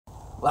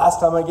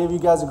Last time I gave you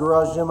guys a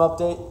garage gym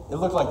update, it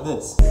looked like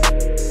this.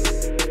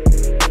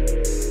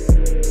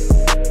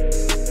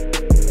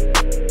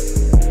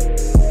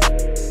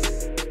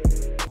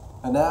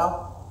 And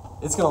now,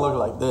 it's gonna look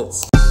like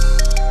this.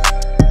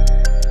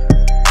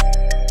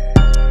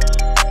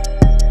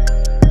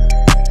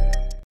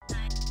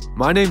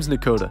 My name's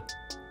Nakota.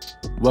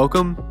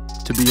 Welcome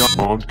to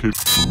Beyond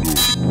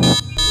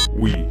Capability.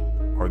 We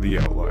are the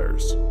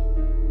Outliers.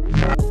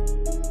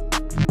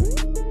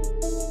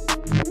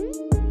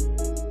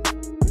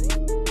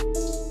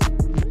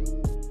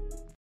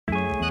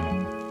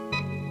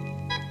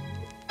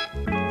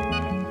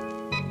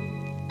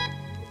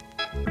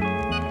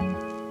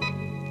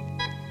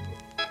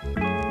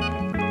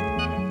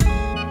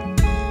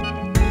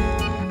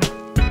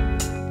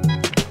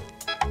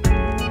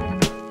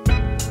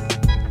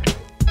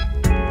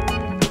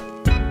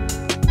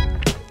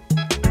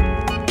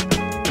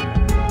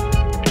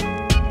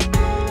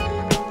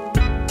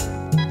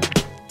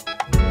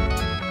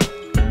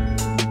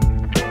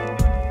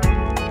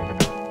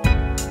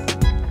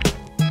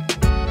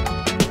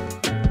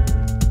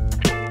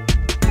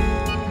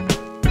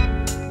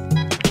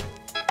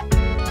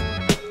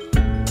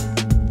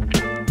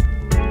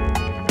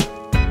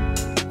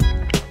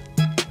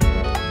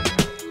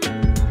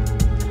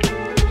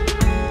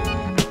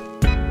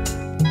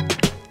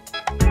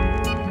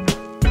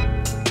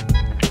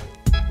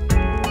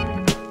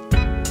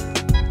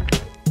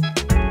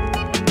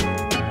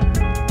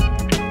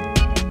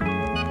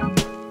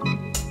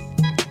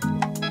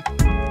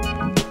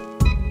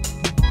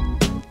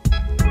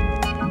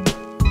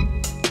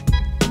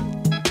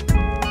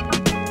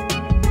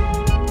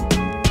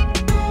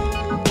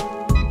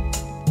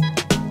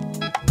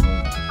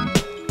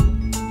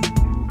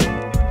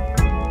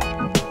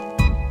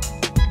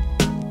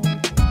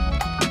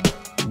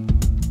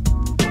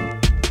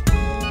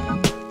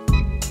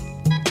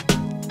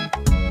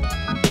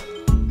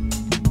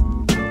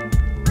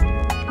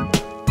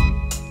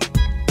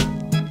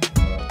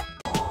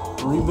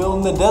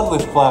 Rebuilding the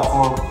deadlift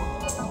platform.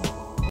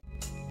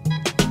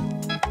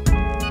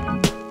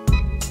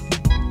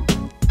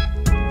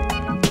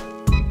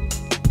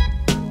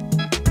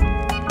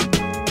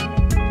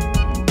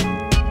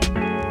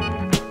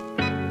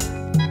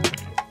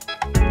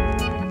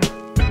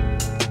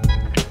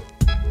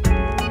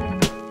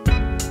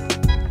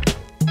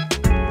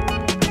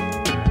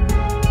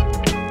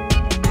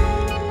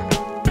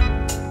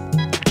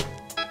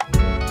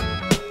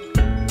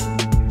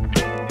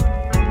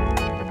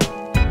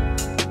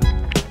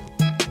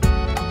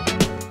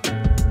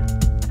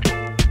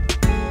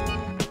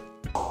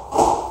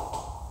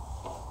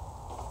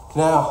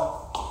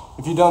 Now,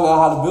 if you don't know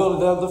how to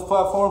build a deadlift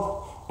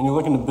platform and you're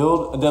looking to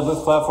build a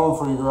deadlift platform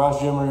for your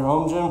garage gym or your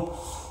home gym,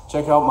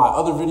 check out my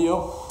other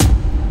video,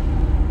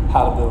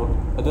 how to build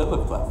a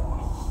deadlift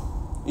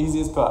platform. Easy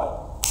as pie.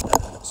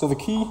 So the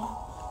key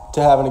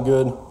to having a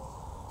good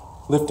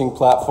lifting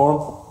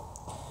platform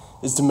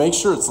is to make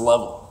sure it's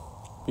level,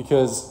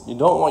 because you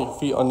don't want your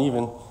feet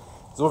uneven,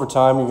 because over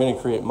time you're going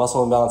to create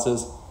muscle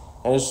imbalances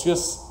and it's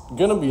just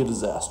going to be a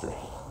disaster.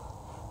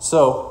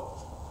 So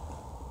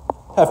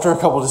after a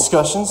couple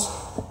discussions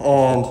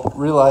and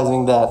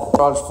realizing that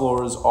garage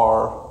floors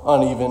are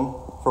uneven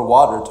for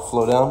water to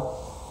flow down,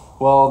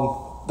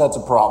 well, that's a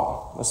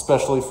problem,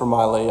 especially for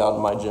my layout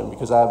in my gym,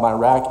 because I have my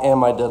rack and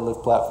my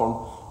deadlift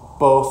platform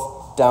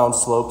both down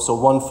slope, so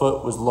one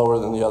foot was lower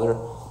than the other,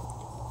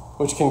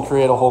 which can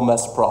create a whole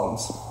mess of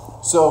problems.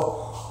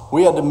 So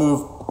we had to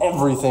move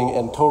everything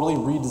and totally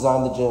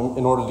redesign the gym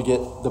in order to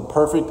get the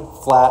perfect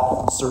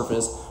flat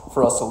surface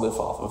for us to lift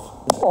off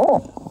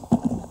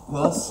of.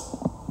 Thus,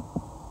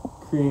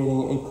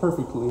 creating a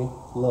perfectly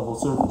level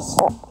surface.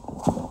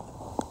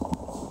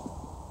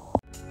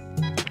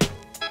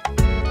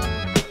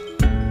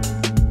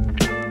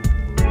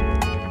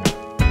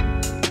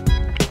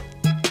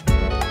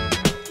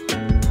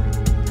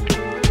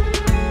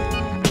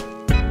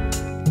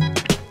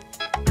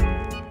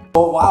 A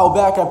while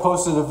back I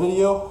posted a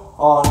video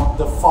on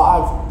the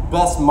 5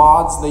 best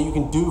mods that you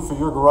can do for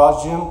your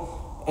garage gym,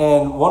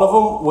 and one of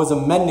them was a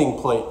mending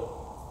plate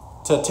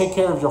to take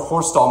care of your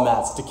horse stall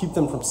mats, to keep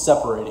them from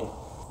separating.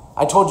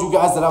 I told you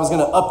guys that I was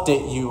gonna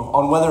update you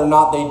on whether or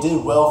not they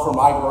did well for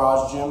my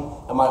garage gym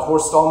and my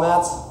horse stall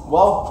mats.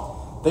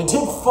 Well, they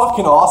did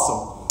fucking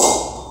awesome.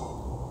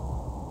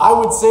 I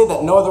would say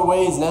that no other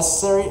way is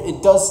necessary.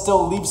 It does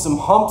still leave some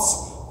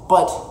humps,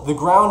 but the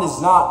ground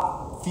is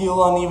not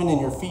feel uneven in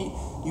your feet.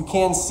 You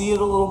can see it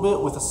a little bit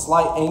with a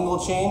slight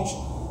angle change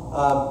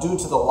due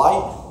to the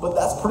light, but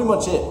that's pretty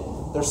much it.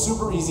 They're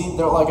super easy.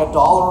 They're like $1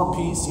 a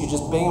piece. You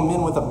just bang them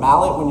in with a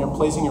mallet when you're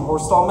placing your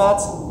horse stall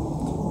mats.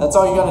 That's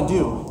all you gotta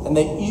do. And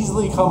they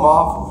easily come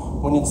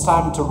off when it's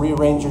time to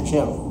rearrange your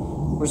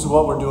gym, which is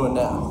what we're doing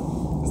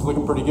now. It's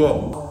looking pretty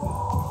good.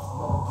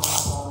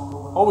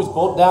 Always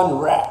bolt down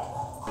your rack.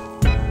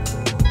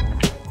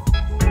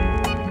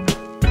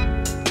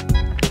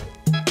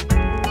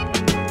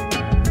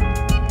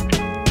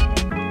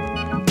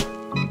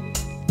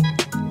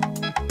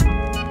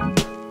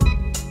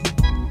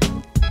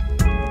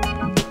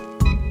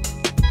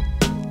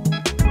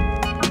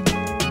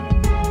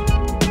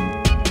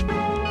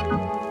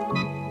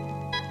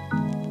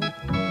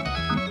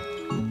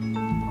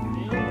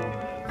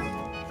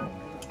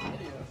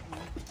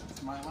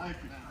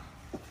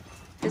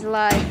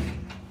 life?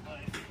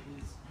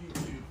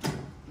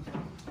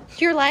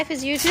 Your life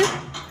is YouTube?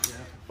 Yeah.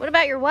 What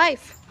about your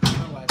wife?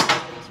 My wife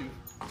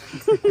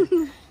is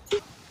YouTube.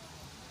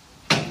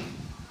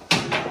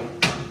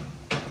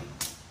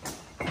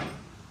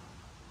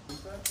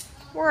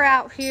 We're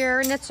out here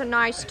and it's a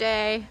nice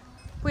day.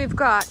 We've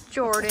got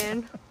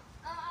Jordan,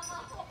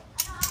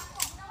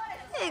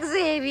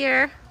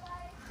 Xavier,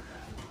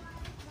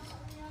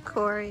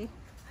 Corey,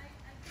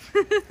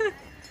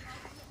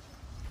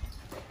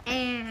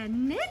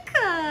 and Nico.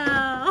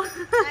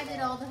 I did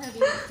all the heavy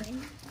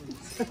lifting.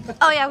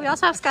 Oh yeah, we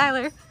also have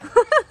Skylar.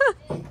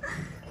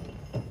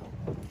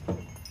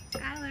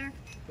 Skylar,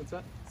 What's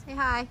that? say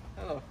hi.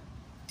 Hello.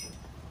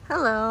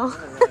 Hello.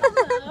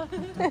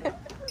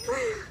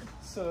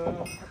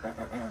 So,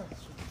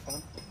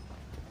 fun.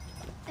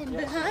 And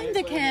behind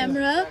the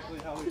camera,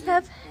 We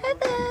have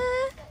Heather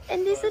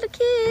and these little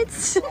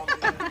kids.